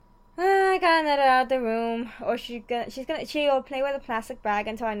gotta net her out of the room, or she'll play with a plastic bag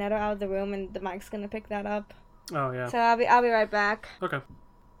until I net her out of the room, and the mic's gonna pick that up. Oh yeah. So I'll be right back. Okay.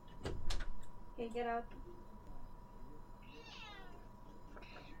 Okay, get out.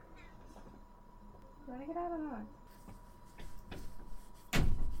 You wanna get out or not?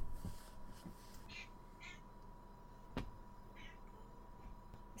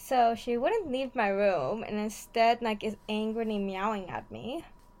 So she wouldn't leave my room, and instead, like, is angrily meowing at me.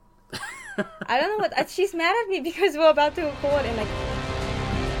 I don't know what. She's mad at me because we're about to record, and like.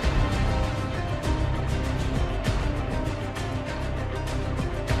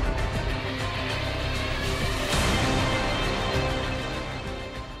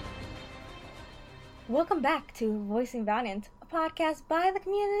 Welcome back to Voicing Valiant, a podcast by the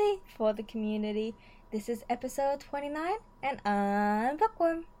community for the community. This is episode 29, and I'm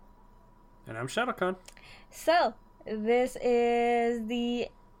Bookworm. And I'm Shadowcon. So, this is the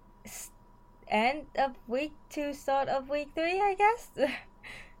end of week 2, start of week 3, I guess?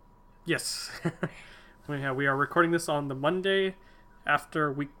 Yes. We are recording this on the Monday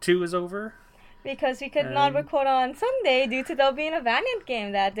after week 2 is over. Because we could not record on Sunday due to there being a Valiant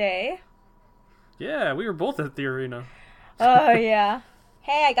game that day. Yeah, we were both at the arena. Oh, yeah.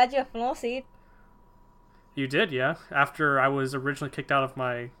 Hey, I got you a floor seat. You did, yeah. After I was originally kicked out of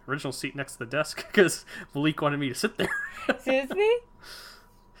my original seat next to the desk because Malik wanted me to sit there. Seriously?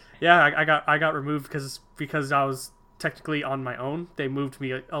 Yeah, I got removed because I was technically on my own. They moved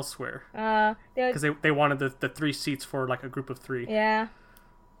me elsewhere. Because they wanted the 3 seats for like a group of 3. Yeah.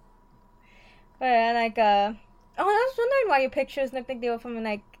 But yeah, like I was wondering why your pictures looked like they were from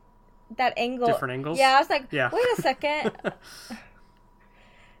like that angle. Different angles? Yeah, I was like, yeah. Wait a second.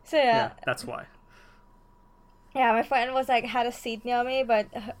 So yeah, that's why. Yeah, my friend was like had a seat near me, but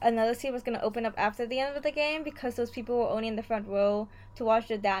another seat was gonna open up after the end of the game because those people were only in the front row to watch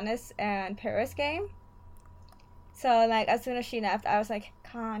the Danis and Paris game. So like as soon as she left, I was like,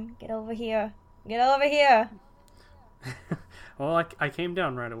 "Khan, get over here, get over here." Well, I came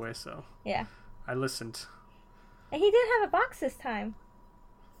down right away, so yeah, I listened. And he did have a box this time.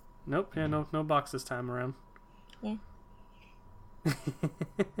 Nope, yeah, no box this time around. Yeah.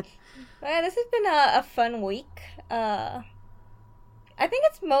 Well, this has been a fun week. I think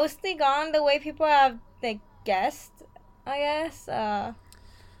it's mostly gone the way people have like guessed, I guess.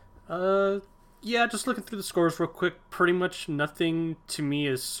 Yeah, just looking through the scores real quick, pretty much nothing to me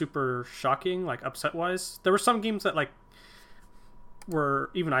is super shocking, like upset wise. There were some games that like were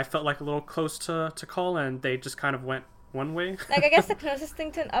even I felt like a little close to call, and they just kind of went one way. Like, I guess the closest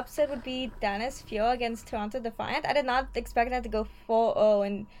thing to an upset would be Danis Fuel against Toronto Defiant. I did not expect that to go 4-0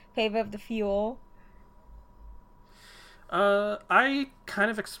 in favor of the Fuel. I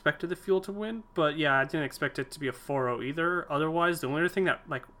kind of expected the Fuel to win, but yeah, I didn't expect it to be a 4-0 either. Otherwise, the only other thing that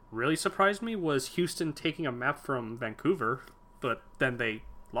like really surprised me was Houston taking a map from Vancouver, but then they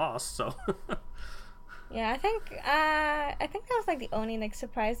lost, so... Yeah, I think that was like the only like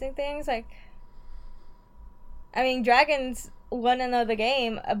surprising things. Like, I mean, Dragons won another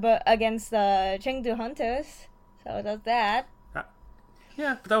game against the Chengdu Hunters, so that's that.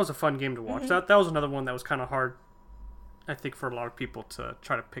 Yeah, but that was a fun game to watch. Mm-hmm. That was another one that was kind of hard, I think, for a lot of people to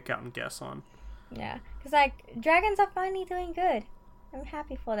try to pick out and guess on. Yeah, because like Dragons are finally doing good. I'm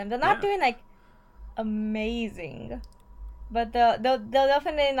happy for them. They're not doing like amazing, but they're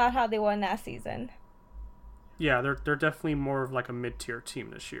definitely not how they were last season. Yeah, they're definitely more of like a mid-tier team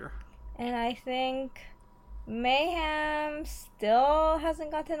this year. And I think Mayhem still hasn't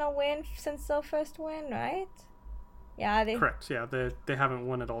gotten a win since their first win, right? Yeah, correct. Yeah, they haven't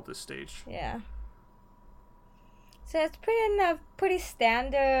won at all this stage. Yeah. So it's pretty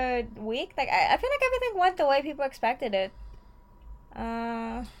standard week. Like I feel like everything went the way people expected it.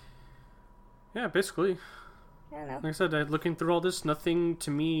 Yeah, basically. I don't know. Like I said, looking through all this, nothing to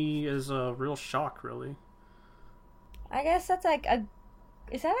me is a real shock, really. I guess that's like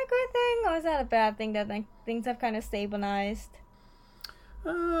is that a good thing or is that a bad thing that like things have kind of stabilized?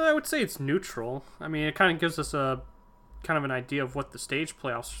 I would say it's neutral. I mean, it kind of gives us a kind of an idea of what the stage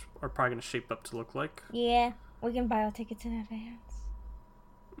playoffs are probably going to shape up to look like. Yeah, we can buy our tickets in advance.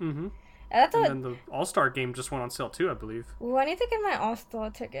 Mm-hmm. And then the All-Star game just went on sale too, I believe. Ooh, I need to get my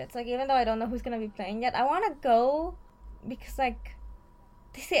All-Star tickets. Like, even though I don't know who's going to be playing yet, I want to go because like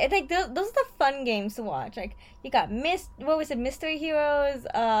they say like those are the fun games to watch. Like you got Mystery Heroes,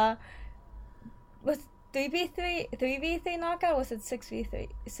 was 3v3 knockout, or was it 6v3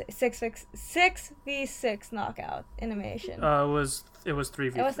 6v6 knockout animation? It was 3v3. It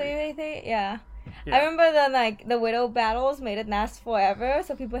was 3v3, yeah. I remember the Widow battles made it last forever,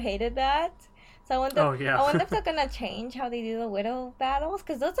 so people hated that. So So Oh yeah. I wonder if they're gonna change how they do the Widow battles,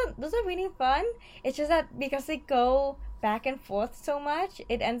 because those are really fun. It's just that because they go back and forth so much,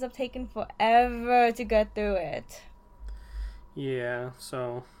 it ends up taking forever to get through it. Yeah,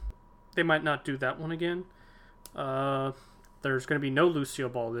 so they might not do that one again. There's going to be no Lucio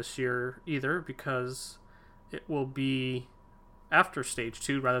Ball this year either because it will be after Stage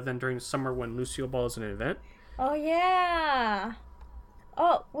 2 rather than during the summer when Lucio Ball is an event. Oh yeah.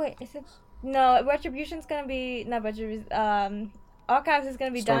 Oh wait, is it? No, Retribution's gonna be not Retribution. Archives is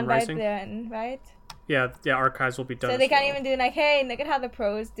gonna be Storm done Rising? by then, right? Yeah, Archives will be done. So as they can't well. even do like, hey, look at how the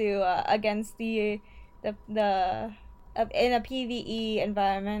pros do against the in a PVE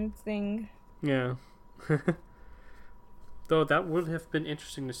environment thing. Yeah. Though that would have been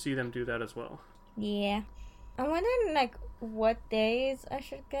interesting to see them do that as well. Yeah, I'm wondering like what days I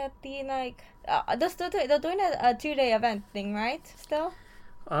should get the like. They're doing a 2-day event thing, right? Still.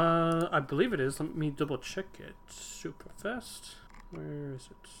 I believe it is. Let me double check it. Superfest. Where is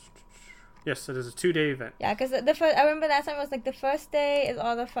it? Yes, it is a 2-day event. Yeah, because the first, I remember last time it was like the first day is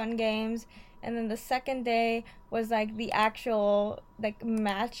all the fun games, and then the second day was like the actual like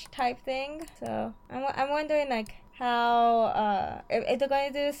match type thing. So I'm wondering like how if they're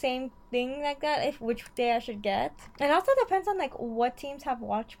going to do the same thing like that, if which day I should get. And also depends on like what teams have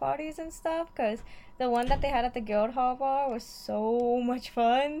watch parties and stuff, because the one that they had at the Guildhall Bar was so much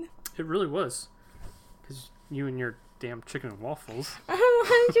fun. It really was. Because you and your damn chicken and waffles. I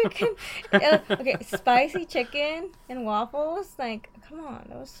want chicken. Okay, spicy chicken and waffles. Like, come on,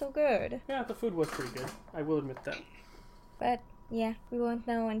 that was so good. Yeah, the food was pretty good. I will admit that. But yeah, we won't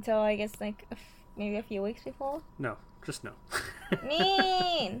know until I guess like maybe a few weeks before. No, just no.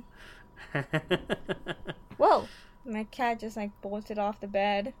 Mean. Whoa, my cat just like bolted off the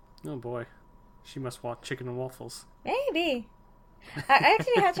bed. Oh boy. She must want chicken and waffles. Maybe. I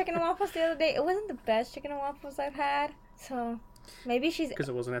actually had chicken and waffles the other day. It wasn't the best chicken and waffles I've had. So maybe she's. Because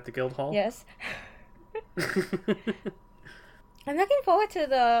it wasn't at the Guildhall? Yes. I'm looking forward to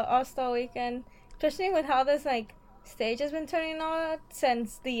the All-Star weekend, especially with how this like stage has been turning out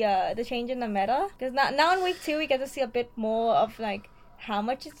since the change in the meta. Because now in week 2 we get to see a bit more of like how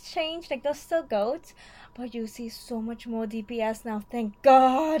much it's changed. Like there's still goats, but you see so much more DPS now. Thank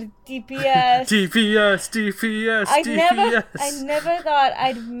God, DPS. DPS. I never thought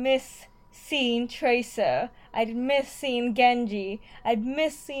I'd miss seeing Tracer. I'd miss seeing Genji. I'd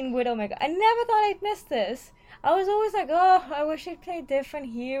miss seeing Widowmaker. I never thought I'd miss this. I was always like, oh, I wish I'd play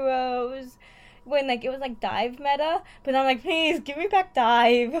different heroes. When like it was like dive meta, but I'm like, please give me back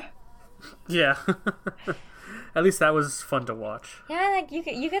dive. Yeah. At least that was fun to watch. Yeah, like you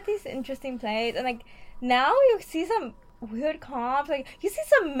get these interesting plays, and like now you see some weird comps. Like you see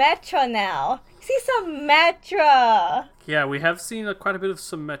some Metra now. You see some Metra. Yeah, we have seen quite a bit of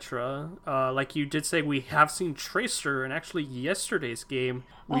Symmetra. Like you did say, we have seen Tracer, and actually yesterday's game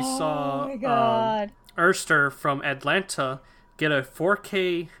we saw Oh my God. Erster from Atlanta get a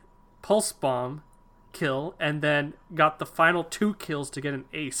 4K pulse bomb kill, and then got the final 2 kills to get an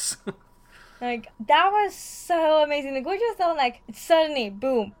ace. Like that was so amazing. The gorgeous though, like suddenly,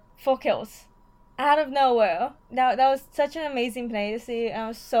 boom, 4 kills. Out of nowhere. That was such an amazing play to see. I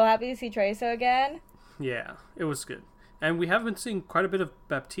was so happy to see Tracer again. Yeah, it was good. And we have been seeing quite a bit of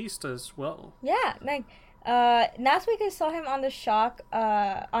Baptiste as well. Yeah, like last week I saw him on the Shock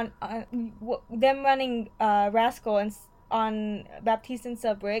on them running Rascal and on Baptiste and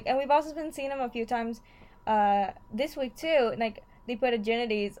Subbrick, and we've also been seeing him a few times this week too. Like they put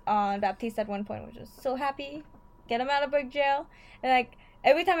Agilities on Baptiste at one point, which was so happy. Get him out of brick jail. And like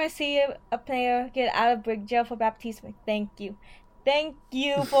every time I see a player get out of brick jail for Baptiste, I'm like, thank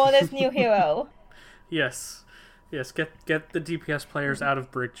you for this new hero. Yes, get the DPS players out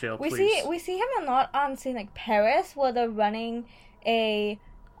of brick jail, please. We see him a lot on say like Paris, where they're running a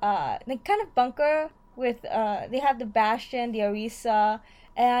like kind of bunker with they have the Bastion, the Orisa,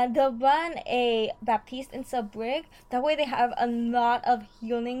 and they'll run a Baptiste and Subbrick. That way they have a lot of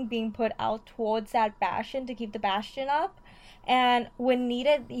healing being put out towards that Bastion to keep the Bastion up. And when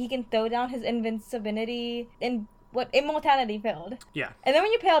needed, he can throw down his invincibility in immortality field. Yeah. And then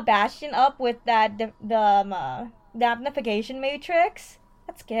when you pair a Bastion up with that the amplification matrix,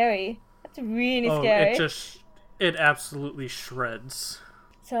 that's scary. That's really scary. It absolutely shreds.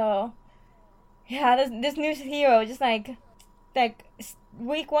 So, yeah, this new hero just like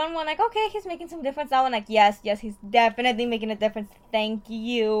week one, like, okay, he's making some difference. That one, like, yes, he's definitely making a difference. Thank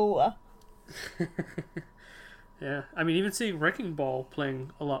you. Yeah, I mean, even seeing Wrecking Ball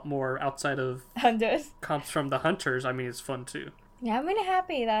playing a lot more outside of Hunters. comps from the Hunters, I mean, it's fun too. Yeah, I'm really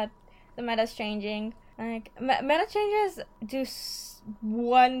happy that the meta's changing. Like, meta changes do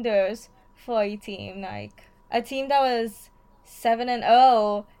wonders for a team. Like, a team that was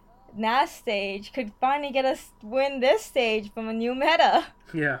 7-0 last stage could finally get us win this stage from a new meta.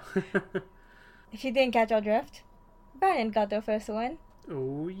 Yeah. If you didn't catch our drift, Brandon got their first win.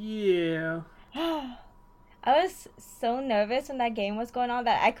 Oh, yeah. I was so nervous when that game was going on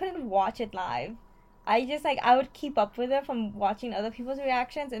that I couldn't watch it live. I just, like, I would keep up with it from watching other people's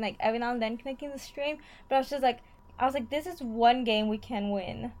reactions and, like, every now and then connecting the stream. But I was like, this is one game we can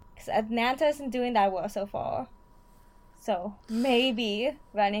win. Because Atlanta isn't doing that well so far. So, maybe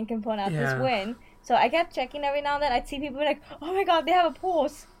Ryan can pull out this win. So, I kept checking every now and then. I'd see people like, oh my god, they have a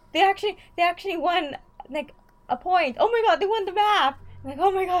pulse. They actually won, like, a point. Oh my god, they won the map. I'm like,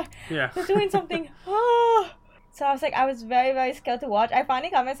 oh my god, Yeah. they're doing something. Oh. So I was very, very scared to watch. I finally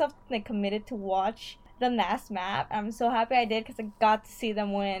got myself, like, committed to watch the last map. I'm so happy I did because I got to see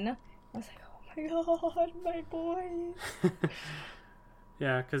them win. I was like, oh my god, my boys.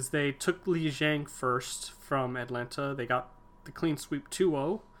 Yeah, because they took Lijiang first from Atlanta. They got the clean sweep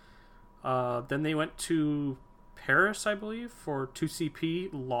 2-0. Then they went to Paris, I believe, for 2CP.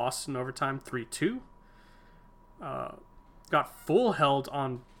 Lost in overtime 3-2. Got full held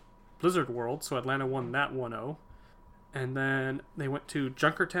on Blizzard World, so Atlanta won that 1-0. And then they went to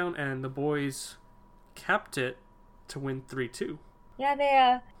Junkertown, and the boys capped it to win 3-2.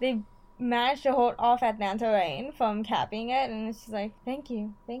 Yeah, they managed to hold off Atlanta Rain from capping it, and it's just like, thank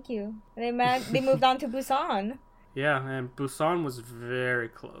you. And they moved on to Busan. Yeah, and Busan was very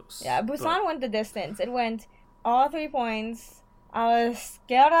close. Yeah, Busan went the distance. It went all 3 points. I was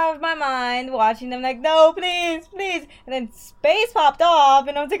scared out of my mind watching them like, no, please. And then space popped off,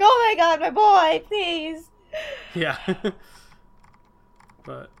 and I was like, oh my god, my boy, please. Yeah.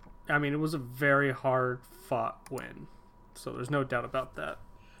 But, I mean, it was a very hard fought win. So there's no doubt about that.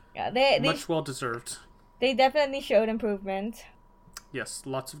 Yeah, they much well deserved. They definitely showed improvement. Yes,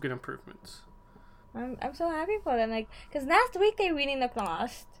 lots of good improvements. I'm so happy for them, like, because last week they really looked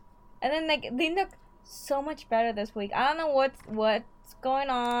lost, and then, like, they look so much better this week. I don't know what's going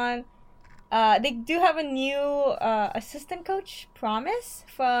on. They do have a new assistant coach, Promise,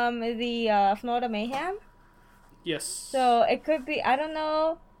 from the Florida Mayhem. Yes. So it could be, I don't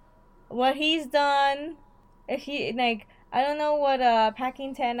know what he's done. If he, like, I don't know what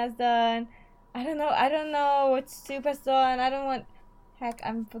Packing 10 has done. I don't know what Soup has done. Heck,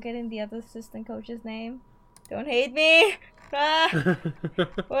 I'm forgetting the other assistant coach's name. Don't hate me.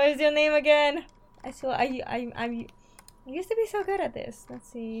 What is your name again? I used to be so good at this. Let's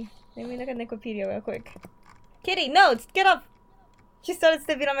see. Let me look at Wikipedia real quick. Kitty, no, get up. She started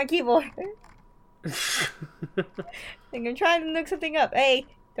stepping on my keyboard. I think I'm trying to look something up. Hey,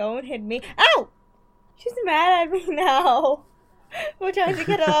 don't hit me. Ow! She's mad at me now. We're trying to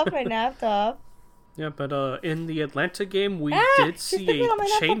get her off my laptop. Yeah, but in the Atlanta game, we did see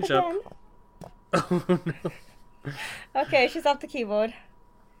a change-up. Oh, no. Okay, she's off the keyboard.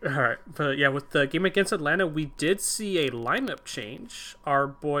 Alright, but yeah, with the game against Atlanta, we did see a lineup change. Our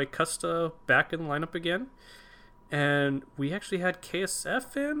boy Custa back in the lineup again. And we actually had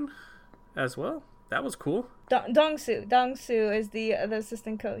KSF in as well. That was cool. Dongsu is the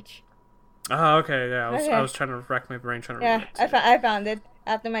assistant coach. Oh, okay, yeah. I was trying to rack my brain trying to read it. I found it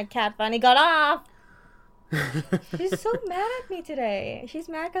after my cat finally got off. She's so mad at me today. She's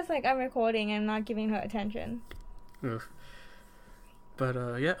mad because, like, I'm recording and not giving her attention. Oof. But,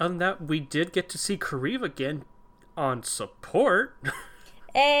 yeah, other than that, we did get to see Kariv again on support.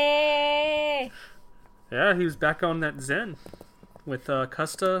 Hey! Yeah, he was back on that Zen with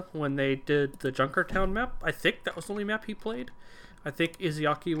Custa when they did the Junkertown map. I think that was the only map he played. I think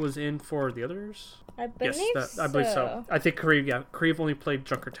Izayaki was in for the others. I believe I believe so. I think Kariv only played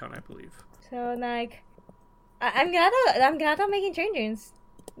Junkertown, I believe. So, like, I'm glad I'm making changes.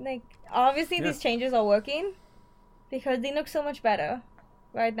 Like, obviously these changes are working because they look so much better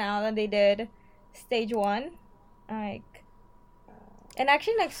right now than they did stage 1. Like, and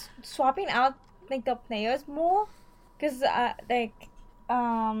actually, like, swapping out, like, the players more, because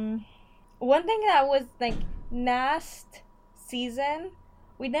one thing that was, like, last season,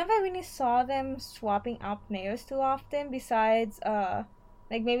 we never really saw them swapping out players too often, besides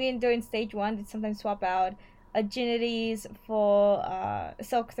like, maybe during stage 1 they'd sometimes swap out Agilities for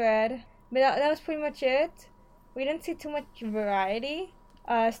Silk Thread, but that was pretty much it. We didn't see too much variety.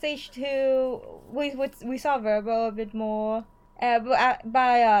 Stage 2, we saw Verbo a bit more. But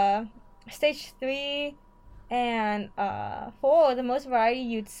by stage 3 and 4, the most variety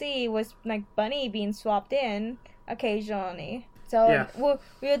you'd see was, like, Bunny being swapped in occasionally. So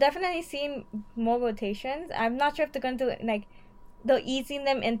we'll definitely see more rotations. I'm not sure if they're going to do, like, they're easing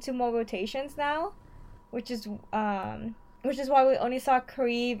them into more rotations now, which is which is why we only saw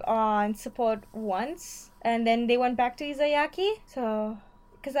Kareev on support once, and then they went back to Izayaki. So,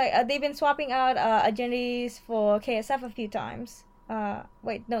 because they've been swapping out identities for KSF a few times.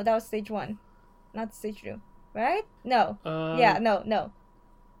 Wait, no, that was stage 1, not stage 2, right? No. Yeah, no.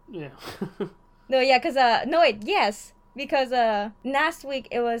 Yeah. No, yeah, because no, wait, yes, because last week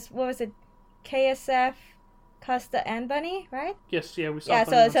it was, what was it, KSF, Costa and Bunny, right? Yes, yeah, we saw. Yeah,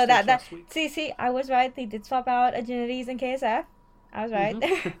 Bunny on so stage that last week. see, I was right. They did swap out identities in KSF. I was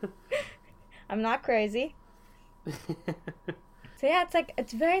right. I'm not crazy. So yeah,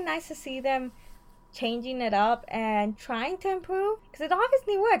 it's very nice to see them changing it up and trying to improve, because it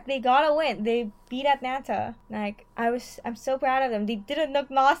obviously worked. They got a win. They beat Atlanta. Like, I'm so proud of them. They didn't look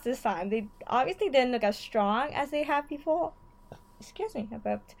lost this time. They obviously didn't look as strong as they have before. Excuse me, I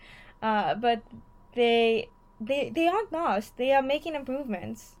burped. But they aren't lost. They are making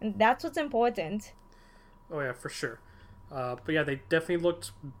improvements, and that's what's important. Oh yeah, for sure. But yeah, they definitely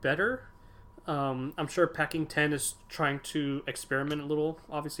looked better. I'm sure Packing 10 is trying to experiment a little,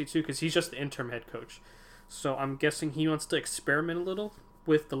 obviously, too, because he's just the interim head coach. So I'm guessing he wants to experiment a little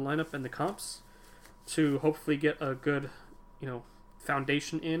with the lineup and the comps to hopefully get a good,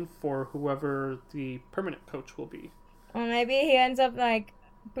 foundation in for whoever the permanent coach will be. Or maybe he ends up,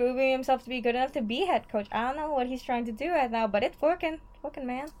 proving himself to be good enough to be head coach. I don't know what he's trying to do right now, but it's working. It's working,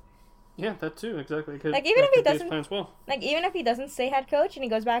 man. Yeah, that too, exactly. Even if he doesn't, even if he doesn't stay head coach and he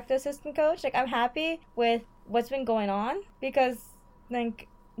goes back to assistant coach, I'm happy with what's been going on, because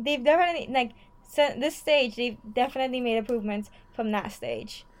they've definitely this stage they've definitely made improvements from that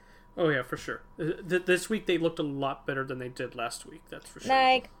stage. Oh yeah, for sure. This week they looked a lot better than they did last week. That's for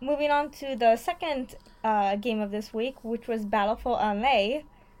sure. Moving on to the second game of this week, which was Battle for LA.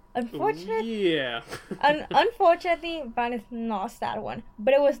 Unfortunately, Vanish lost that one,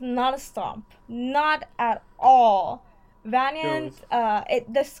 but it was not a stomp, not at all. Valiant,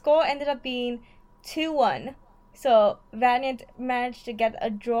 the score ended up being 2-1. So Valiant managed to get a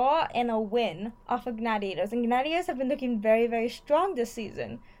draw and a win off of Gladiators, and Gladiators have been looking very, very strong this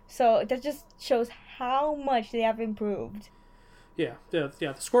season. So that just shows how much they have improved. Yeah. The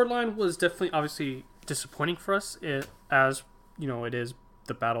scoreline was definitely obviously disappointing for us. It is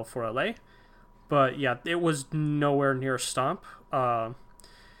the Battle for LA, but yeah, it was nowhere near a stomp. I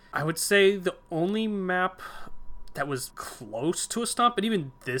would say the only map that was close to a stomp, but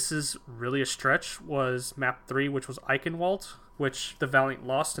even this is really a stretch, was map 3, which was Eichenwald, which the Valiant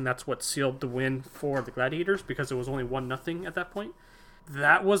lost, and that's what sealed the win for the Gladiators, because it was only 1-0 at that point.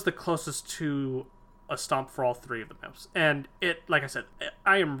 That was the closest to a stomp for all 3 of the maps, and it, like I said,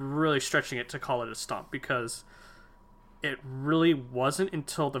 I am really stretching it to call it a stomp, because it really wasn't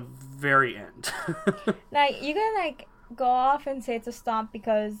until the very end. You can go off and say it's a stomp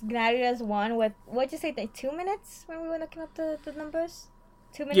because Gladiators won with, what'd you say, 2 minutes when we were looking up the numbers?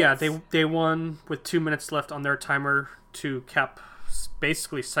 2 minutes? Yeah, they won with 2 minutes left on their timer to cap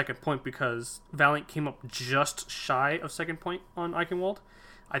basically second point, because Valiant came up just shy of second point on Eichenwald.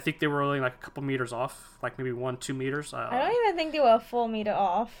 I think they were only a couple meters off, maybe 1-2 meters. I don't even think they were a full meter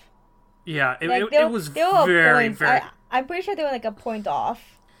off. Yeah, it was very, very... I'm pretty sure they were a point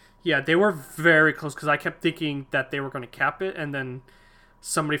off. Yeah, they were very close, because I kept thinking that they were going to cap it, and then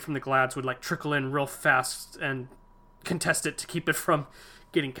somebody from the Glads would trickle in real fast and contest it to keep it from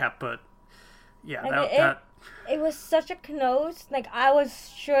getting capped. But yeah, it was such a close. I was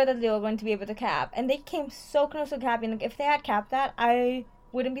sure that they were going to be able to cap, and they came so close to capping. If they had capped that, I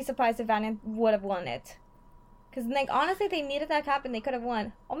wouldn't be surprised if Valiant would have won it. Because honestly, they needed that cap and they could have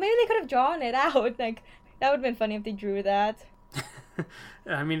won, or maybe they could have drawn it out. That would have been funny if they drew that.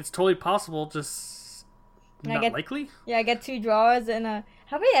 I mean, it's totally possible, just not likely. Yeah, I get 2 draws in a...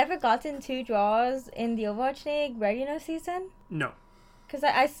 Have we ever gotten 2 draws in the Overwatch League regular season? No. Because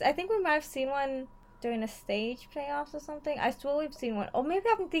I think we might have seen one during the stage playoffs or something. I swear we've seen one. Or maybe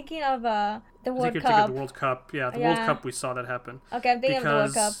I'm thinking of the World Cup. Thinking of the World Cup. Yeah, World Cup, we saw that happen. Okay, I'm thinking of the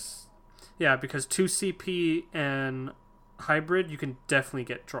World Cup. Yeah, because 2CP and Hybrid, you can definitely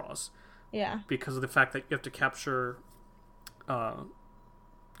get draws. Yeah. Because of the fact that you have to capture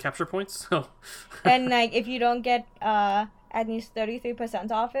points. And if you don't get at least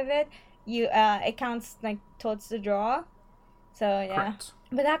 33% off of it, it counts towards the draw. So yeah. Correct.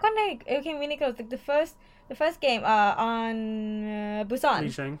 But that one it came really close. The first game on Busan.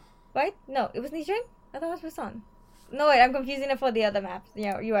 Lijiang. Right? No, it was Lijiang? I thought it was Busan. No, wait, I'm confusing it for the other maps.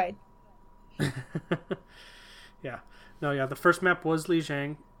 Yeah, you're right. Yeah. No, yeah, the first map was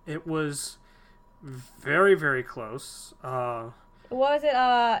Lijiang. It was very, very close. What was it?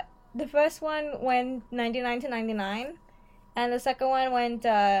 The first one went 99-99, and the second one went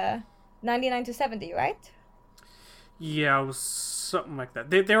 99-70, right? Yeah, it was something like that.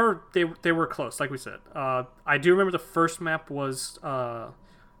 They were close, like we said. I do remember the first map was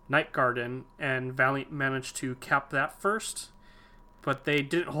Night Garden, and Valiant managed to cap that first, but they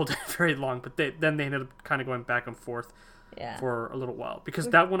didn't hold it very long. But then they ended up kind of going back and forth for a little while, because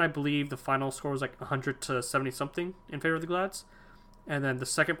that one, I believe the final score was like 100 to 70 something in favor of the Glads. And then the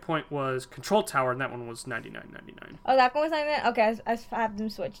second point was Control Tower, and that one was 99-99. Oh, that one was 99? Okay, I have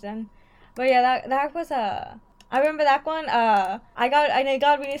them switched then. But yeah, that was I remember that one. I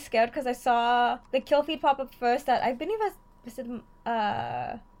got really scared because I saw the kill feed pop up first. That I believe it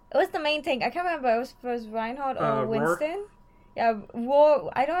was the main thing. I can't remember. It was Reinhardt or Winston. Roar? Yeah, Roar.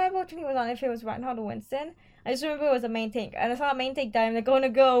 I don't remember which one he was on. If it was Reinhardt or Winston. I just remember it was a main tank, and I saw a main tank die. And they're going to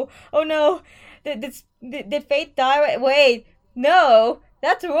go. Oh no! Did Fate die? Wait, no,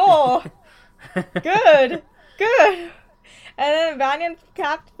 that's Roar. Good. And then Valiant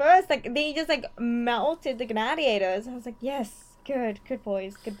capped first. Like, they just, like, melted the Gladiators. I was like, yes, good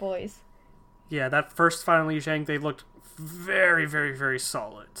boys. Yeah, that first final Li Jiang, they looked very, very, very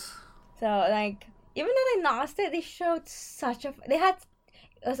solid. So, like, even though they lost it, they showed it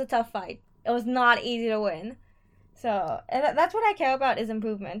was a tough fight. It was not easy to win. So, and that's what I care about, is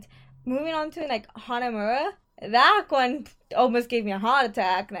improvement. Moving on to, like, Hanamura, that one almost gave me a heart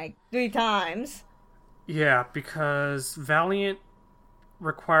attack, like, 3 times. Yeah, because Valiant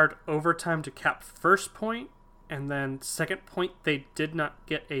required overtime to cap first point, and then second point they did not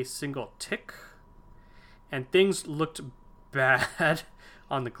get a single tick. And things looked bad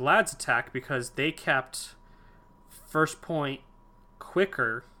on the Glad's attack because they capped first point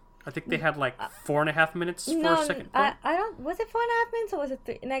quicker. I think they had like 4.5 minutes for second point. I don't. Was it 4.5 minutes or was it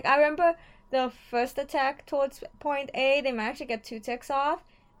 3? Like, I remember the first attack towards point A, they managed to get 2 ticks off,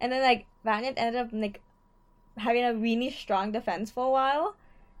 and then like Valiant ended up like having a really strong defense for a while,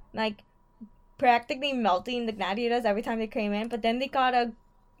 like practically melting the Gladiators every time they came in. But then they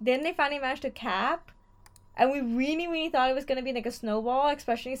finally managed to cap, and we really thought it was gonna be like a snowball,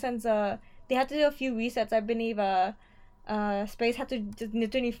 especially since they had to do a few resets. I believe Space had to just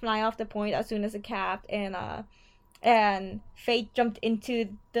literally fly off the point as soon as it capped, and Fate jumped into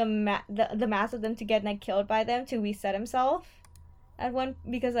the mass of them to get like killed by them to reset himself at one,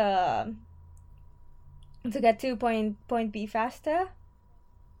 because to get to point B faster.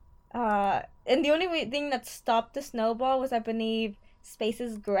 And the only thing that stopped the snowball was, I believe,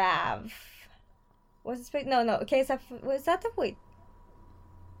 Space's Grav. Was it Space? No, KSF. Was that the... Wait.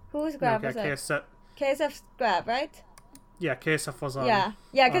 Whose Grav was that? KSF's Grav, right? Yeah, KSF was on... Yeah,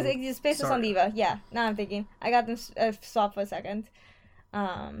 because Space was on D.Va. Yeah, now I'm thinking. I got them swapped for a second.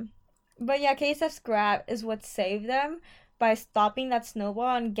 But yeah, KSF's Grav is what saved them by stopping that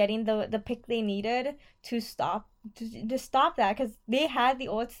snowball and getting the pick they needed to stop that, because they had the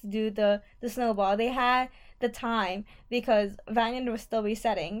odds to do the snowball. They had the time because Valiant was still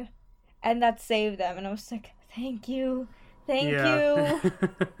resetting, and that saved them. And I was like, thank you.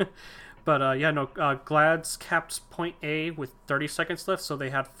 But Glad's capped point A with 30 seconds left, so they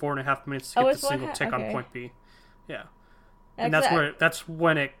had 4.5 minutes to get the single tick on point B. Yeah, and that's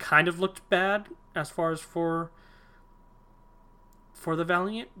when it kind of looked bad as far as for the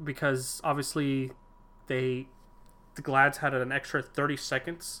Valiant, because obviously the Glads had an extra 30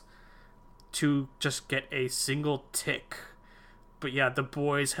 seconds to just get a single tick. But yeah, the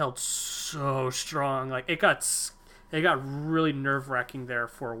boys held so strong. Like, it got really nerve-wracking there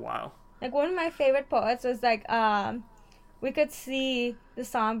for a while. Like, one of my favorite parts was like we could see the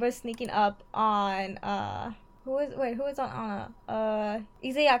Sombra sneaking up on who was on Ana?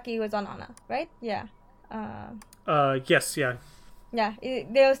 Izayaki was on Ana, right? Yeah. Yes, yeah. Yeah,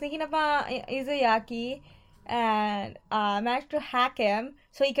 they were sneaking up on Izayaki and managed to hack him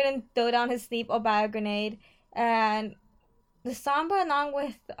so he couldn't throw down his sleep or buy a grenade. And the Sombra, along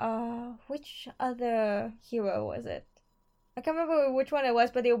with which other hero was it? I can't remember which one it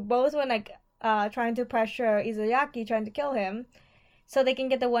was, but they both were like trying to pressure Izayaki, trying to kill him, so they can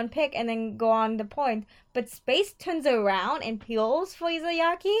get the one pick and then go on the point. But Space turns around and peels for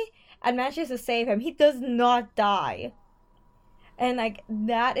Izayaki and manages to save him. He does not die. And like,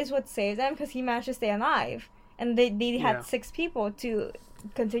 that is what saves them, because he managed to stay alive. And they had 6 people to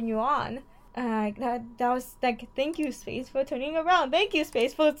continue on. That was like, thank you, Space, for turning around. Thank you,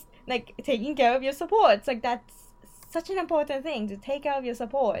 Space, for like taking care of your supports. Like, that's such an important thing, to take care of your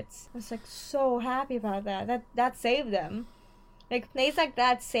supports. I was like so happy about that. That saved them. Like, plays like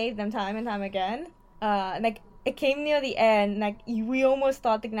that saved them time and time again. Like, it came near the end. Like, we almost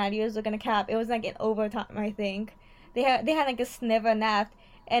thought the Gladiators were gonna cap. It was like in overtime, I think. They had like a sniver left,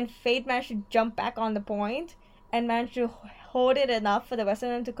 and Fate managed to jump back on the point and managed to hold it enough for the rest of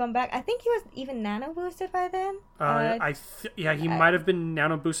them to come back. I think he was even nano boosted by then. He might have been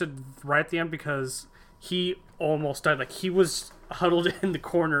nano boosted right at the end because he almost died. Like, he was huddled in the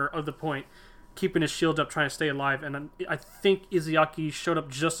corner of the point, keeping his shield up, trying to stay alive. And I think Izayaki showed up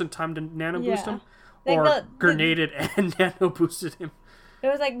just in time to nano boost him, like or grenaded and nano boosted him. It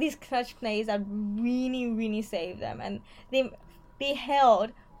was like these clutch plays that really, really saved them, and they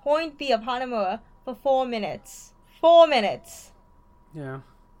held point B of Hanamura for 4 minutes. 4 minutes. Yeah,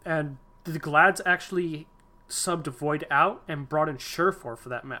 and the Glads actually subbed Void out and brought in Surefour for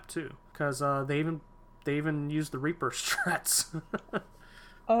that map too, because they even used the Reaper strats.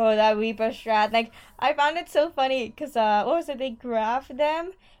 Oh, that Reaper strat! Like, I found it so funny because what was it? They graphed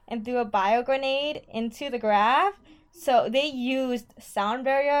them and threw a bio grenade into the graph. So they used Sound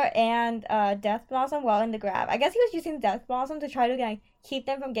Barrier and Death Blossom while in the graph. I guess he was using Death Blossom to try to like keep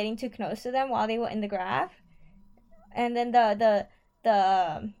them from getting too close to them while they were in the graph. And then the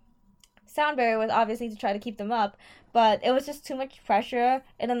Sound Barrier was obviously to try to keep them up, but it was just too much pressure,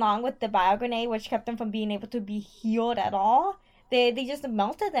 and along with the bio grenade, which kept them from being able to be healed at all, they just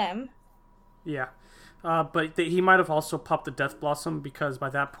melted them. Yeah. But he might have also popped the Death Blossom because by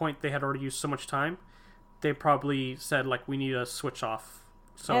that point they had already used so much time. They probably said, like, we need a switch off.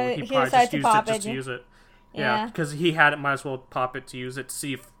 So he probably just used it just to use it. Yeah, because he had it, might as well pop it to use it to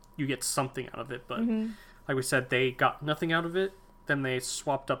see if you get something out of it. But like we said, they got nothing out of it. Then they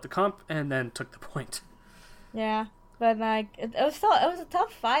swapped up the comp and then took the point. Yeah, but like it was a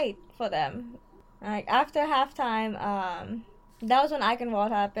tough fight for them. Like after halftime, that was when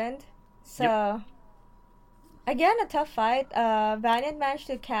Eichenwald happened. So again, a tough fight. Valiant managed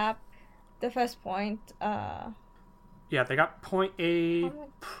to cap the first point. Yeah, they got point A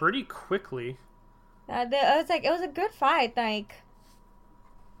pretty quickly. It was a good fight. Like,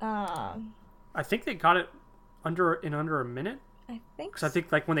 I think they got it under a minute. I think. Because I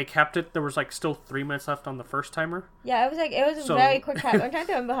think like when they capped it, there was like still 3 minutes left on the first timer. Yeah, it was a very quick cap. I'm trying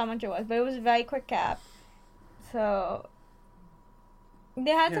to remember how much it was, but it was a very quick cap. So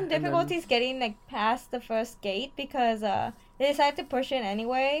they had some difficulties getting like past the first gate because they decided to push in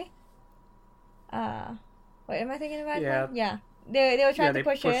anyway. Wait, am I thinking about it? Yeah. They were trying to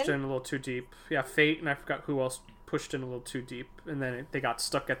push in. They pushed in a little too deep. Yeah, Fate and I forgot who else pushed in a little too deep, and then they got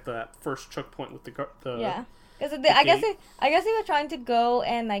stuck at the first choke point with the yeah. Because I guess they were trying to go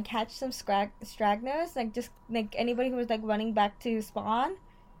and like catch some stragglers, like just like anybody who was like running back to spawn,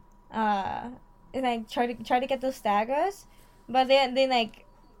 and like try to get those staggers, but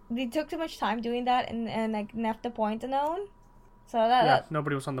they took too much time doing that and like left the point alone. So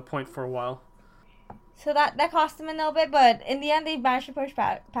nobody was on the point for a while. So that cost them a little bit, but in the end they managed to push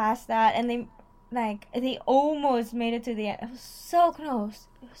past that, and they almost made it to the end. It was so close.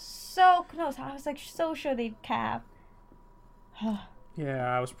 It was so close. I was like so sure they'd cap.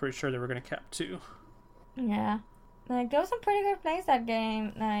 Yeah, I was pretty sure they were gonna cap too. Yeah, like there was some pretty good plays that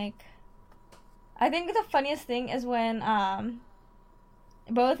game. Like, I think the funniest thing is when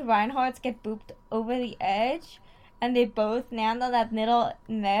both Reinhardts get booped over the edge. And they both land on that little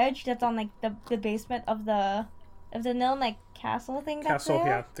ledge that's on like the basement of the little like castle thing. The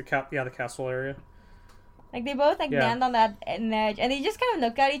castle area. Like they both land on that ledge, and they just kind of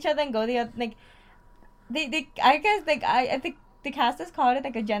look at each other and go the other like. I guess like I think the casters called it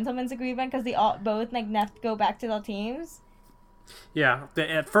like a gentleman's agreement because they all both like left to go back to their teams. Yeah,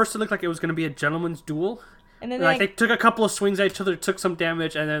 at first it looked like it was going to be a gentleman's duel. And then they took a couple of swings at each other, took some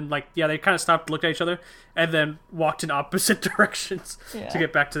damage, and then they kind of stopped, looked at each other, and then walked in opposite directions to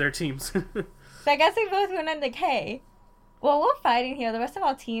get back to their teams. So I guess they both went like, hey, well, we're fighting here. The rest of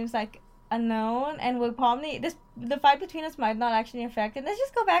our team's like unknown, and we'll probably the fight between us might not actually affect it. Let's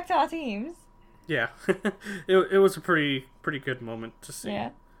just go back to our teams. Yeah, it was a pretty good moment to see. Yeah,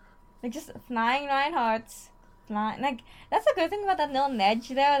 like just flying Reinhardts, like that's a good thing about that little ledge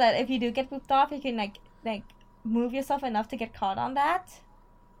there. That if you do get pooped off, you can like move yourself enough to get caught on that.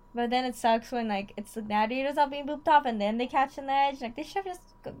 But then it sucks when like it's the gladiators are being booped off and then they catch an edge. Like they should just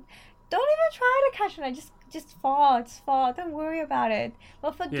don't even try to catch an edge. Just fall. Just fall. Don't worry about it.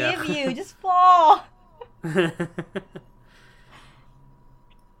 We'll forgive you. Just fall. That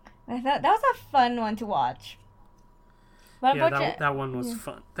was a fun one to watch. But that one was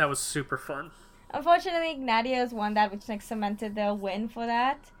fun. That was super fun. Unfortunately, Gladiators won that, which like cemented their win for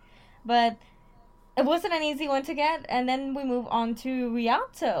that. But it wasn't an easy one to get, and then we move on to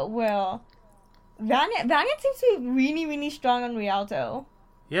Rialto, where Valiant seems to be really, really strong on Rialto.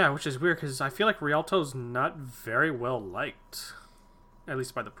 Yeah, which is weird, because I feel like Rialto's not very well liked, at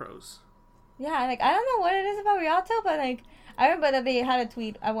least by the pros. Yeah, like, I don't know what it is about Rialto, but, like, I remember that they had a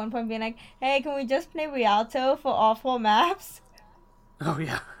tweet at one point being like, "Hey, can we just play Rialto for all 4 maps?" Oh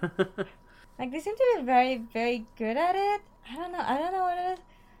yeah. Like they seem to be very, very good at it. I don't know what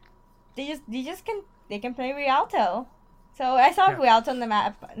it is. They can play Rialto. So I saw Rialto on the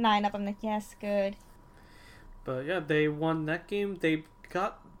map 9 up. I'm like, yes, good. But yeah, they won that game. They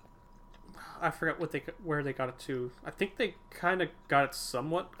got, I forgot where they got it to. I think they kind of got it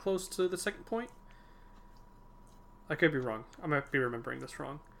somewhat close to the second point. I could be wrong. I might be remembering this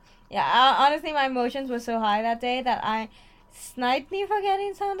wrong. Yeah, honestly, my emotions were so high that day that I slightly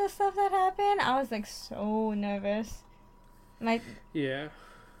forgetting some of the stuff that happened. I was like so nervous. Yeah.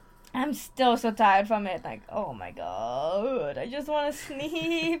 I'm still so tired from it. Like, oh my god, I just want to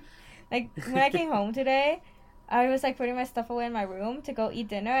sleep. Like when I came home today, I was like putting my stuff away in my room to go eat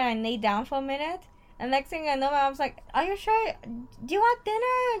dinner, and I laid down for a minute. And next thing I know, my mom's like, "Are you sure? Do you want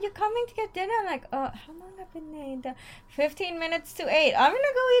dinner? You're coming to get dinner?" I'm like, "Oh, how long have I been laying down? 15 minutes to 8. I'm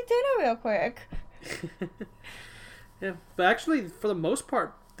gonna go eat dinner real quick." Yeah, but actually, for the most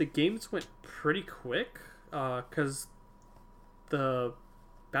part, the games went pretty quick. Because the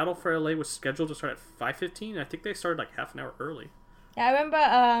Battle for LA was scheduled to start at 5:15. I think they started like half an hour early. Yeah, I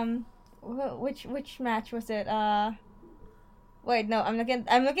remember. Which match was it? Wait, no, I'm looking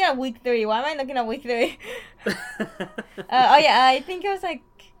at week 3. Why am I looking at week 3? Oh yeah, I think it was like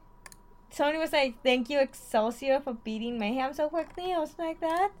Sony was like, "Thank you Excelsior for beating Mayhem so quickly," or something like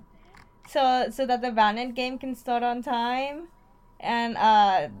that. So that the Valiant game can start on time, and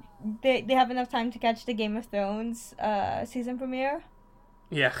they have enough time to catch the Game of Thrones season premiere.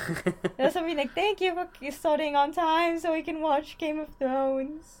 Yeah. There's something like, "Thank you for starting on time so we can watch Game of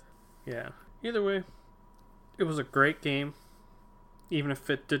Thrones." Yeah. Either way, it was a great game. Even if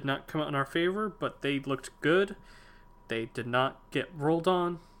it did not come out in our favor, but they looked good. They did not get rolled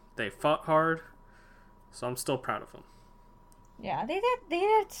on. They fought hard. So I'm still proud of them. Yeah, they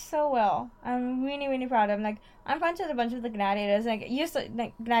did so well. I'm really, really proud of them. Like, I'm friends with a bunch of the Gladiators.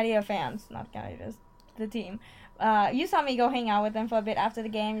 Like, Gladiator fans, not Gladiators, the team. You saw me go hang out with them for a bit after the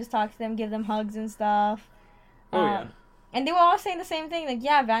game, just talk to them, give them hugs and stuff. Oh, yeah. And they were all saying the same thing. Like,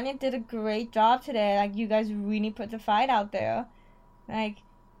 yeah, Valiant did a great job today. Like, you guys really put the fight out there. Like,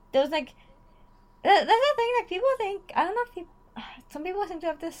 there was, like... That's the thing, like, people think... I don't know if people... Some people seem to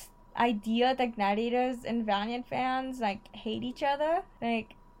have this idea that Gladiators and Valiant fans, like, hate each other.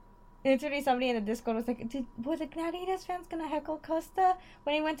 Like, literally somebody in the Discord was like, were the Gladiators fans gonna heckle Costa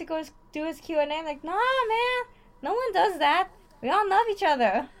when he went to go do his Q&A? I'm like, nah, man. No one does that. We all love each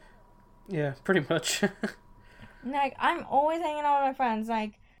other. Yeah, pretty much. Like, I'm always hanging out with my friends.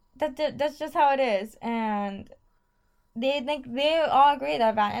 Like, that's just how it is. And they all agree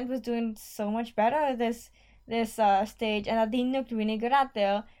that Valiant was doing so much better this stage, and that they looked really good out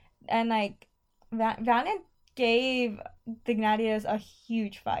there. And like, Valiant gave the Gladiators a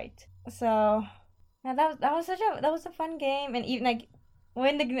huge fight. So yeah, that was a fun game. And even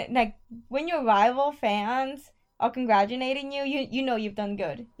like when your rival fans are congratulating you, you know you've done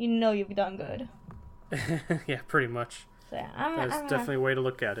good. You know you've done good. Yeah, pretty much. So yeah, That's definitely a way to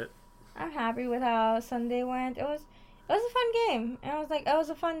look at it. I'm happy with how Sunday went. It was a fun game. And it was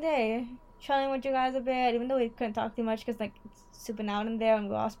a fun day. Chilling with you guys a bit, even though we couldn't talk too much because like it's super out in there and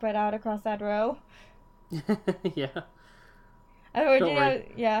we're all spread out across that row. Yeah.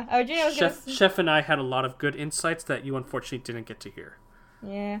 Chef and I had a lot of good insights that you unfortunately didn't get to hear.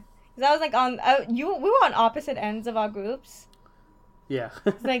 Yeah, because I was like we were on opposite ends of our groups. Yeah.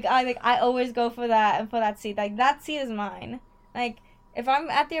 It's like I always go for that seat. Like, that seat is mine. Like, if I'm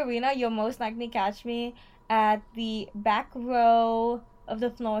at the arena, you'll most likely catch me at the back row of the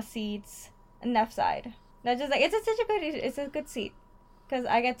floor seats, left side. That's just like, it's a good seat, because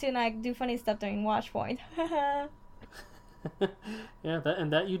I get to like do funny stuff during watch point. Yeah,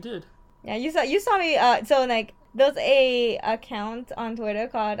 that you did. Yeah, you saw me. So like, there's a account on Twitter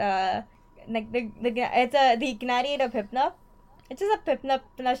called the Gladiator Pipnup. It's just a Pipnup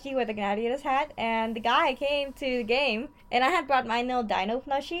plushie with a Gladiators hat, and the guy came to the game, and I had brought my little Dino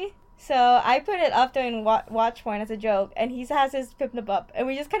plushie, so I put it up during watch point as a joke, and he has his Pipnup up, and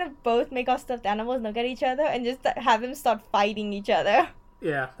we just kind of both make our stuffed animals look at each other and just have them start fighting each other.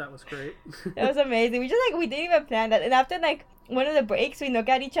 Yeah, that was great. It was amazing. We didn't even plan that, and after like one of the breaks, we look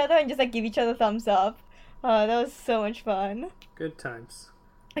at each other and just like give each other thumbs up. Oh, that was so much fun. Good times.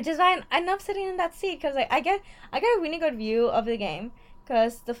 Which is why I love sitting in that seat, because like I get a really good view of the game,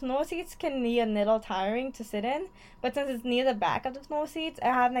 because the floor seats can be a little tiring to sit in, but since it's near the back of the floor seats, I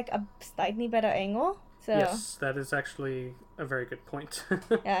have like a slightly better angle. So yes, that is actually a very good point.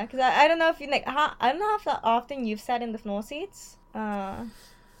 Yeah, because I don't know if you like I don't know how often you've sat in the floor seats. Not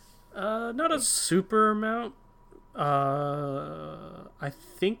a super amount, I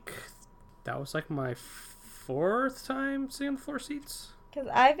think that was like my fourth time sitting on the floor seats. Because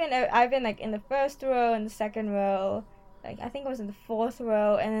I've been like in the first row and the second row. Like I think I was in the fourth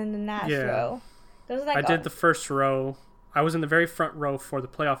row and then the last Yeah. row. Those are like I did the first row. I was in the very front row for the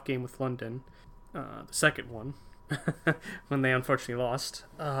playoff game with London, the second one, when they unfortunately lost.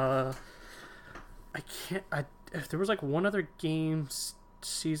 I can't. If there was like one other game,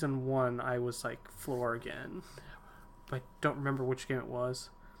 season one, I was like floor again. I don't remember which game it was.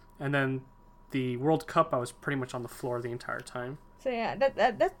 And then the World Cup, I was pretty much on the floor the entire time. So yeah,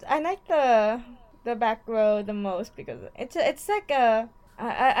 that's I like the back row the most because it's like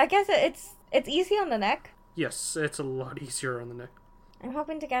I guess it's easy on the neck. Yes, it's a lot easier on the neck. I'm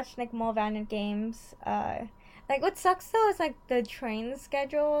hoping to catch like more Valiant games. Like what sucks though is like the train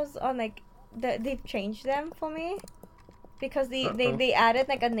schedules on like they've changed them for me because they added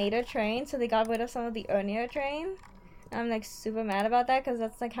like a later train, so they got rid of some of the earlier train. I'm like super mad about that because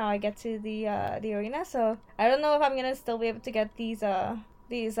that's like how I get to the arena. So I don't know if I'm gonna still be able to get these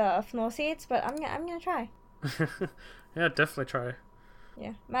floor seats, but I'm gonna try. Yeah, definitely try.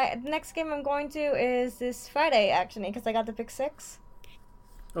 Yeah, my next game I'm going to is this Friday actually because I got the pick 6.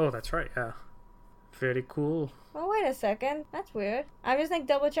 Oh, that's right. Yeah, very cool. Oh wait a second, that's weird. I'm just like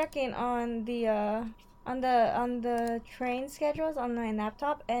double checking on the train schedules on my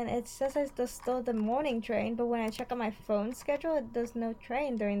laptop, and it says it's still the morning train. But when I check on my phone schedule, there's no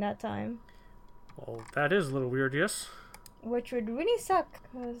train during that time, Well, that is a little weird. Yes. which would really suck.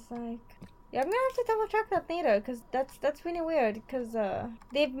 Cause like, yeah, I'm gonna have to double check that later, cause that's really weird. Cause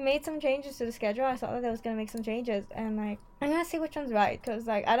they've made some changes to the schedule. I saw that they was gonna make some changes, and like I'm gonna see which one's right. Cause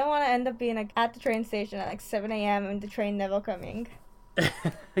like I don't want to end up being like at the train station at like 7 a.m. and the train never coming.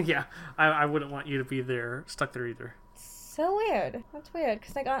 Yeah, I wouldn't want you to be there, stuck there either. So weird. That's weird.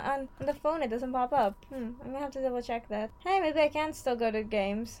 Cause like on the phone it doesn't pop up. I'm gonna have to double check that. Hey, maybe I can still go to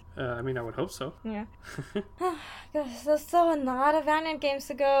games. I mean, I would hope so. Yeah. Gosh, there's still a lot of Valiant games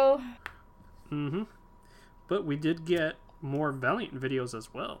to go. Mm-hmm. But we did get more Valiant videos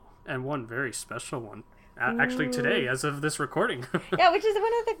as well, and one very special one. Actually, today, as of this recording. Yeah, which is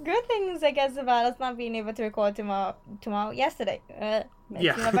one of the good things, I guess, about us not being able to record yesterday.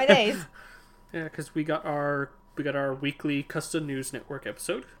 Messing up my days. Yeah, because we got our weekly Custa News Network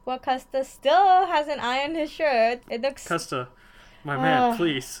episode. Well, Custa still hasn't ironed his shirt. It looks... Custa, my man,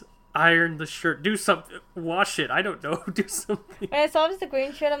 please iron the shirt. Do something. Wash it. I don't know. Do something. When I saw the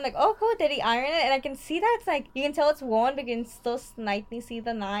green shirt, I'm like, oh, cool. Did he iron it? And I can see that it's like, you can tell it's worn, but you can still slightly see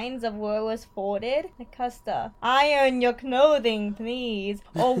the lines of where it was folded. Like, Custa, iron your clothing, please.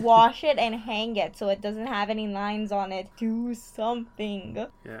 Or wash it and hang it so it doesn't have any lines on it. Do something.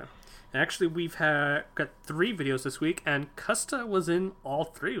 Yeah. Actually, we've got 3 videos this week, and Custa was in all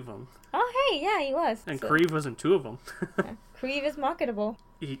 3 of them. Oh, hey, yeah, he was. And Kareev was in 2 of them. Yeah. Kareev is marketable.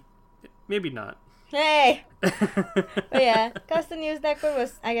 Maybe not. Hey! But yeah, Custom News Network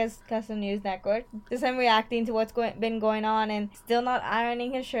was, I guess, Custom News Network. Just him reacting to what's been going on and still not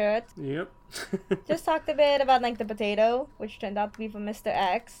ironing his shirt. Yep. Just talked a bit about like the potato, which turned out to be from Mr.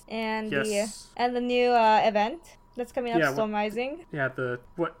 X, and the new event that's coming up, Storm Rising. Yeah,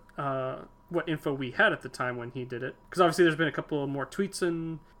 what info we had at the time when he did it. Because obviously there's been a couple more tweets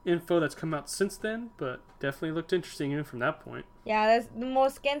and info that's come out since then, but definitely looked interesting even from that point. Yeah, there's more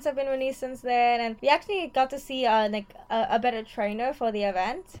skins have been released since then, and we actually got to see a better trainer for the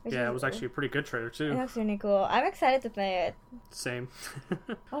event. Yeah, it was actually a pretty good trailer too. It looks really cool. I'm excited to play it. Same.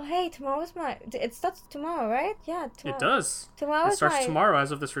 Oh hey, tomorrow's it starts tomorrow, right? Yeah, tomorrow. It does. It starts tomorrow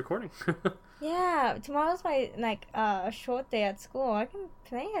as of this recording. Yeah, tomorrow's my short day at school. I can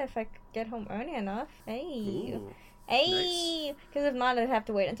play it if I get home early enough. Hey. Ooh, hey, because if not, I'd have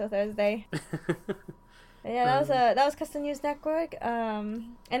to wait until Thursday. Yeah, that was Custom News Network.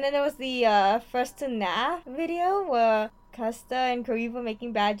 And then there was the First to Nah video where Custa and Kareev were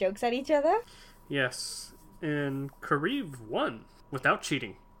making bad jokes at each other. Yes, and Kareev won without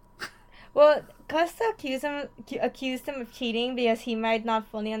cheating. Well, Custa accused him of cheating because he might not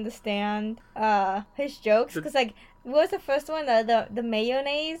fully understand his jokes. Because like, what was the first one? The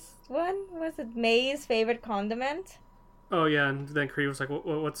mayonnaise one? Was it May's favorite condiment? Oh yeah, and then Kareev was like,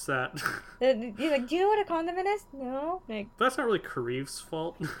 "What's that?" He's like, "Do you know what a condiment is?" No. Like, that's not really Kareev's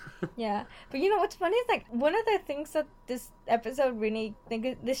fault. Yeah, but you know what's funny is like one of the things that this episode really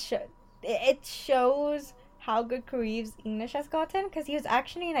it shows how good Kareev's English has gotten, because he was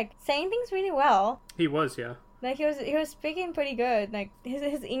actually like saying things really well. He was, yeah. Like he was speaking pretty good. Like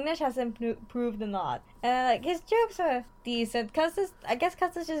his English has improved a lot, and like his jokes are decent. I guess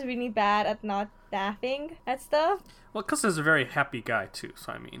Custa's just really bad at not laughing at stuff. Well, Custa's a very happy guy too,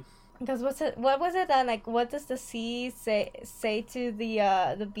 so I mean. Because what was it that like what does the sea say to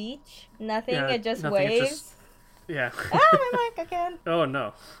the beach? Nothing. Yeah, It just nothing, it waves. just- Yeah. My mic again. Oh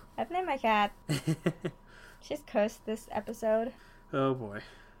no. I've named my cat. She's cursed this episode. Oh boy.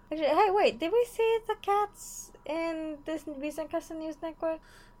 Actually, hey, wait, did we see the cats in this recent Custom News Network?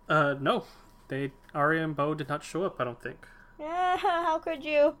 No. Arya and Bo did not show up, I don't think. Yeah, how could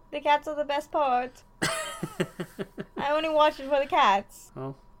you? The cats are the best part. I only watch it for the cats.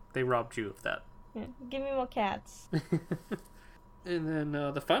 Well, they robbed you of that. Yeah, give me more cats. And then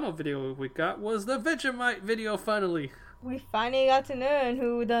the final video we got was the Vegemite video finally. We finally got to learn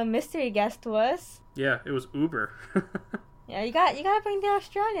who the mystery guest was. Yeah, it was Uber. Yeah, you gotta bring the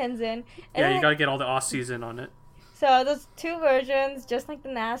Australians in. And Yeah, you gotta get all the Aussies in on it. So those two versions, just like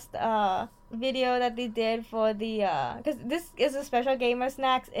the last video that they did for the because this is a special gamer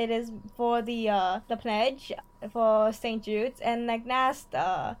snacks. It is for the pledge for St. Jude's, and like last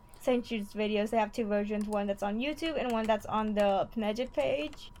St. Jude's videos, they have two versions, one that's on YouTube and one that's on the Pledge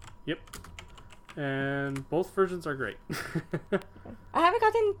page. Yep. And both versions are great. I haven't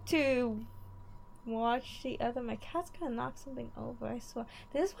gotten to watch the other. My cat's gonna knock something over, I swear.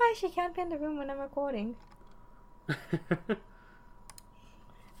 This is why she can't be in the room when I'm recording.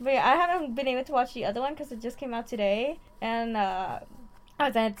 But yeah, I haven't been able to watch the other one because it just came out today, and I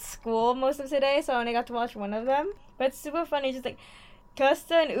was at school most of today, so I only got to watch one of them. But it's super funny, just like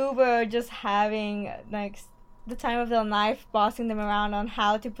Costa and Uber just having like the time of their life, bossing them around on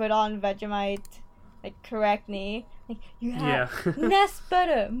how to put on Vegemite like correctly. Like, you have less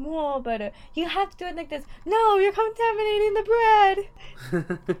butter, more butter. You have to do it like this. No, you're contaminating the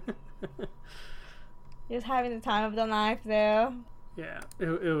bread. Just having the time of their life there. Yeah, it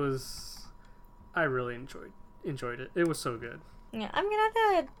was. I really enjoyed it. It was so good. Yeah, I'm gonna have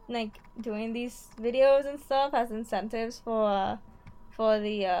to like doing these videos and stuff as incentives for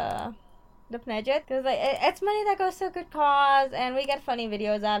the Pledge, because like it's money that goes to a good cause, and we get funny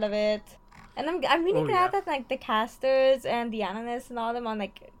videos out of it. And I'm really glad that like the casters and the analysts and all of them are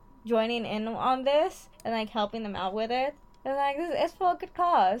like joining in on this and like helping them out with it. And like it's for a good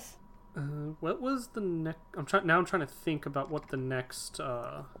cause. What was the next? I'm trying to think about what the next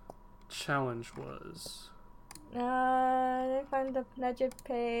challenge was. Let me find the Pledge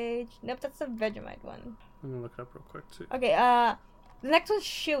page. Nope, that's the Vegemite one. I'm gonna look it up real quick too. Okay, the next one's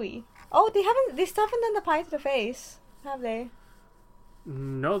Chewy. Oh, they still haven't done the pie to the face, have they?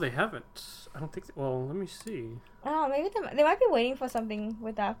 No, they haven't. I don't think. Well, let me see. Oh, maybe they might be waiting for something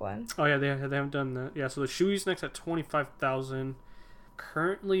with that one. Oh yeah, they haven't done that. Yeah, so the Shoey's next at 25,000.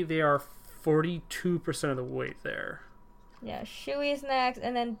 Currently, they are 42% of the way there. Yeah, Chewy's next,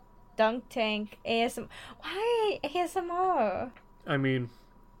 and then Dunk Tank ASMR. Why ASMR? I mean,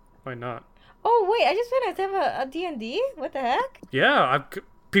 why not? Oh wait, I just realized they have a D&D. What the heck? Yeah,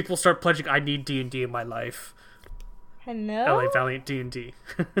 people start pledging. I need D&D in my life. Hello. LA Valiant D&D.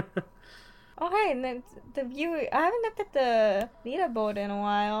 Oh hey, and then the viewer. I haven't looked at the leaderboard in a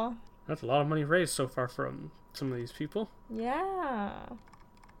while. That's a lot of money raised so far from some of these people. Yeah.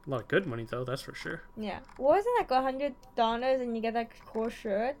 A lot of good money though, that's for sure. Yeah. Wasn't like $100 and you get like a cool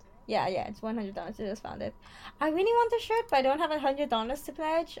shirt? Yeah, it's $100. I just found it. I really want the shirt, but I don't have $100 to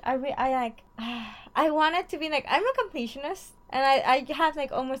pledge. I want it to be like, I'm a completionist, and I have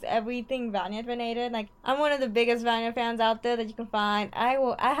like almost everything Valiant related. Like, I'm one of the biggest Valiant fans out there that you can find. I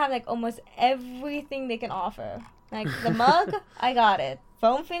have like almost everything they can offer. Like the mug, I got it.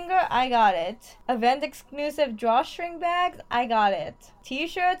 Foam finger, I got it. Event exclusive drawstring bags, I got it.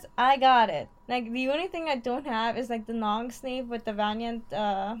 T-shirts, I got it. Like the only thing I don't have is like the long sleeve with the Valiant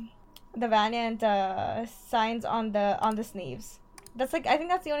signs on the sleeves. That's like, I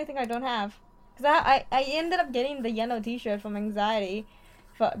think that's the only thing I don't have. Cause I ended up getting the yellow T-shirt from Anxiety,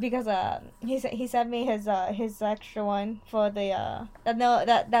 because he sent me his extra one for the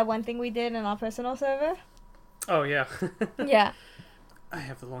that one thing we did in our personal server. Oh yeah. Yeah. I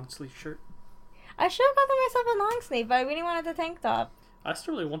have the long sleeve shirt. I should have gotten myself a long sleeve, but I really wanted the tank top. I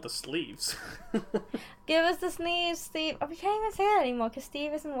still really want the sleeves. Give us the sleeves, Steve. Oh, we can't even say that anymore because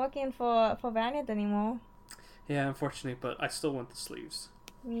Steve isn't working for Valiant anymore. Yeah, unfortunately, but I still want the sleeves.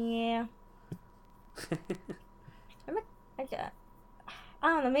 Yeah. I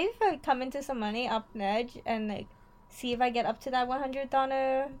don't know. Maybe if I come into some money, I'll pledge and like see if I get up to that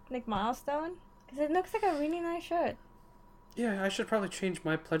 $100 like milestone. Because it looks like a really nice shirt. Yeah, I should probably change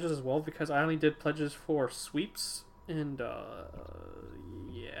my pledges as well because I only did pledges for sweeps and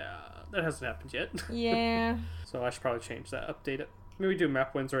yeah, that hasn't happened yet. Yeah. So I should probably change that, update it. Maybe do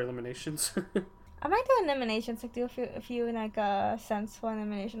map wins or eliminations. I might do eliminations, like do a few like cents for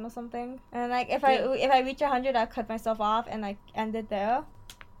elimination or something. And like if I reach 100, I'll cut myself off and like end it there.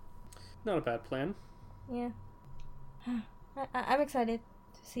 Not a bad plan. Yeah. I'm excited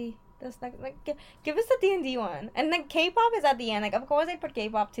to see this. Give us the D&D one, and then K-pop is at the end. Like, of course they put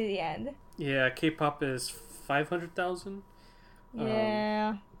K-pop to the end. Yeah, K-pop is 500,000.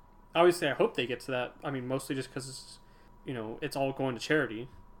 Yeah. Obviously, I hope they get to that. I mean, mostly just because it's all going to charity.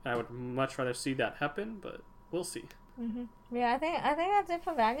 I would much rather see that happen, but we'll see. Mm-hmm. Yeah, I think that's it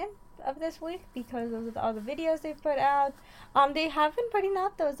for Valiant of this week, because those are all the videos they put out. They have been putting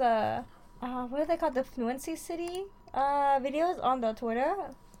out those what are they called, the Fluency City videos on the Twitter.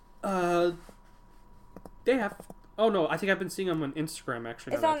 They have. Oh no, I think I've been seeing them on Instagram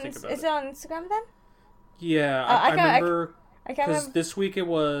actually. Is it on Instagram then? Yeah, I remember. I can't remember. This week it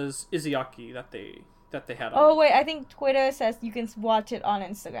was Izayaki that they had on. Oh wait, I think Twitter says you can watch it on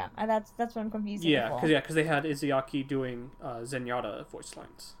Instagram, and that's what I'm confused. Yeah, because they had Izayaki doing Zenyatta voice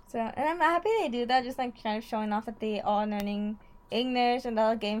lines. So, and I'm happy they do that, just like kind of showing off that they are learning English and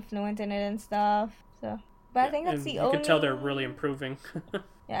they're getting fluent in it and stuff. So, but I think that's the only. You can tell they're really improving.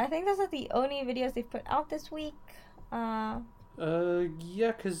 Yeah, I think those are the only videos they've put out this week. Yeah,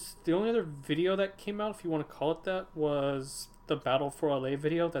 because the only other video that came out, if you want to call it that, was the Battle for LA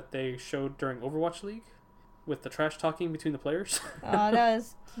video that they showed during Overwatch League with the trash talking between the players. Oh, that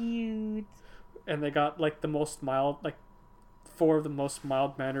was cute. And they got like the most mild, like 4 of the most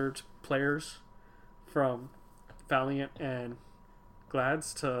mild-mannered players from Valiant and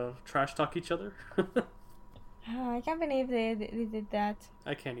Glads to trash talk each other. Oh, I can't believe they did that.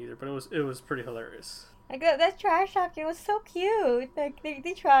 I can't either, but it was pretty hilarious. Like that trash talking was so cute. Like they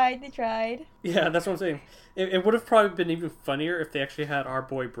tried. Yeah, that's what I'm saying. It would have probably been even funnier if they actually had our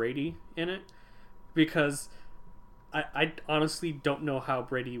boy Brady in it, because I honestly don't know how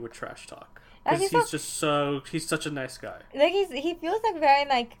Brady would trash talk, because he's such a nice guy. Like he feels like very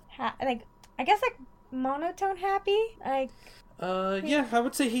like I guess like monotone happy. Like yeah, I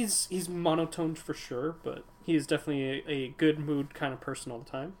would say he's monotone for sure, but he is definitely a good mood kind of person all the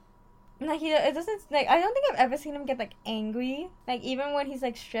time. Like it doesn't like, I don't think I've ever seen him get like angry. Like even when he's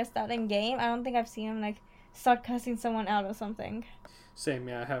like stressed out in game, I don't think I've seen him like start cussing someone out or something. Same,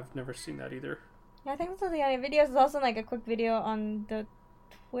 yeah, I have never seen that either. Yeah, I think those are the only videos. There's also like a quick video on the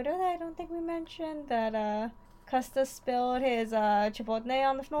Twitter that I don't think we mentioned, that Custa spilled his chipotle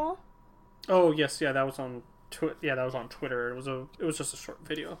on the floor. Oh yes, yeah, that was on that was on Twitter. It was just a short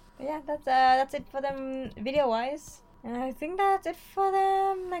video. But yeah, that's it for them video wise. And I think that's it for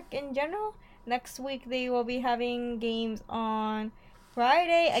them, like, in general. Next week, they will be having games on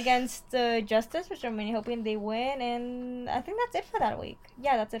Friday against Justice, which I'm really hoping they win. And I think that's it for that week.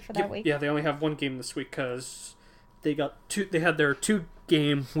 Yeah, that's it for that week. Yeah, they only have one game this week because they had their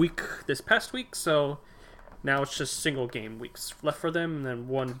 2-game week this past week. So now it's just single game weeks left for them, and then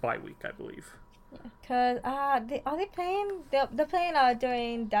 1 bye week, I believe. Yeah, because are they playing? They're playing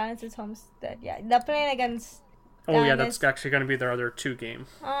during Dallas's Homestead. Yeah, they're playing against. Oh yeah, that's actually going to be their other 2 game.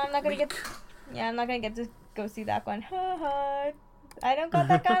 I'm not gonna get. Yeah, I'm not gonna get to go see that one. I don't got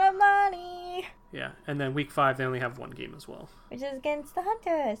that kind of money. Yeah, and then week 5 they only have 1 game as well, which is against the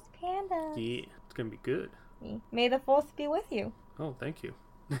Hunters, Pandas. Yeah, it's gonna be good. May the 4th be with you. Oh, thank you.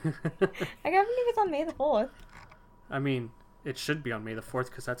 I can't believe it's on May the 4th. I mean, it should be on May the 4th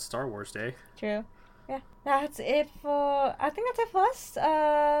because that's Star Wars Day. True. Yeah, that's it for. I think that's it for us.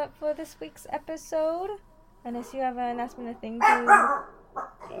 For this week's episode. Unless you have a last minute thing to.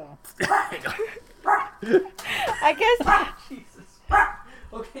 I guess. Jesus.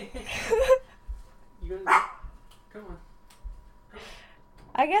 Okay. You gonna come on.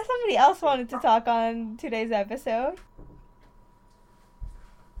 I guess somebody else wanted to talk on today's episode.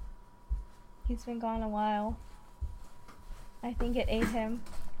 He's been gone a while. I think it ate him.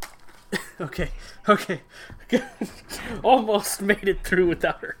 Okay. Almost made it through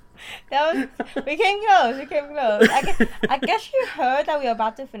without her. We came close. I guess you heard that we were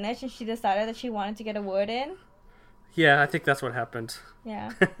about to finish and she decided that she wanted to get a word in. Yeah, I think that's what happened.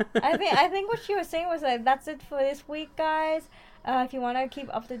 Yeah. I think what she was saying was that that's it for this week, guys. If you want to keep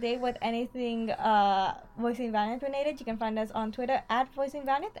up to date with anything Voicing Valiant related, you can find us on Twitter at Voicing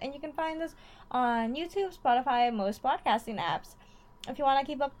Valiant, and you can find us on YouTube, Spotify, and most podcasting apps. If you want to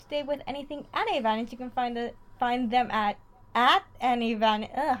keep up to date with anything NA Valiant, you can find them at NA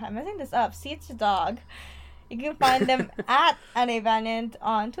Valiant. I'm messing this up. See, it's a dog. You can find them at NA Valiant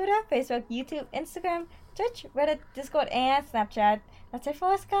on Twitter, Facebook, YouTube, Instagram, Twitch, Reddit, Discord, and Snapchat. That's it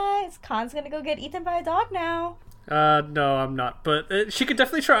for us, guys. Khan's gonna go get eaten by a dog now. No, I'm not. But she could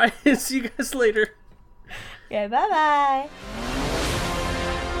definitely try. See you guys later. Okay, bye-bye.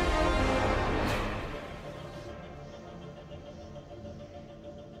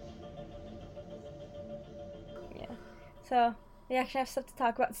 So, We actually have stuff to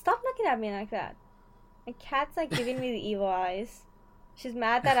talk about. Stop looking at me like that. My cat's like giving me the evil eyes. She's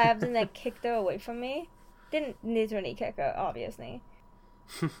mad that I haven't like kicked her away from me. Didn't literally kick her, obviously.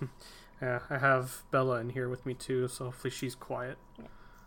 Yeah, I have Bella in here with me too, so hopefully she's quiet. Yeah.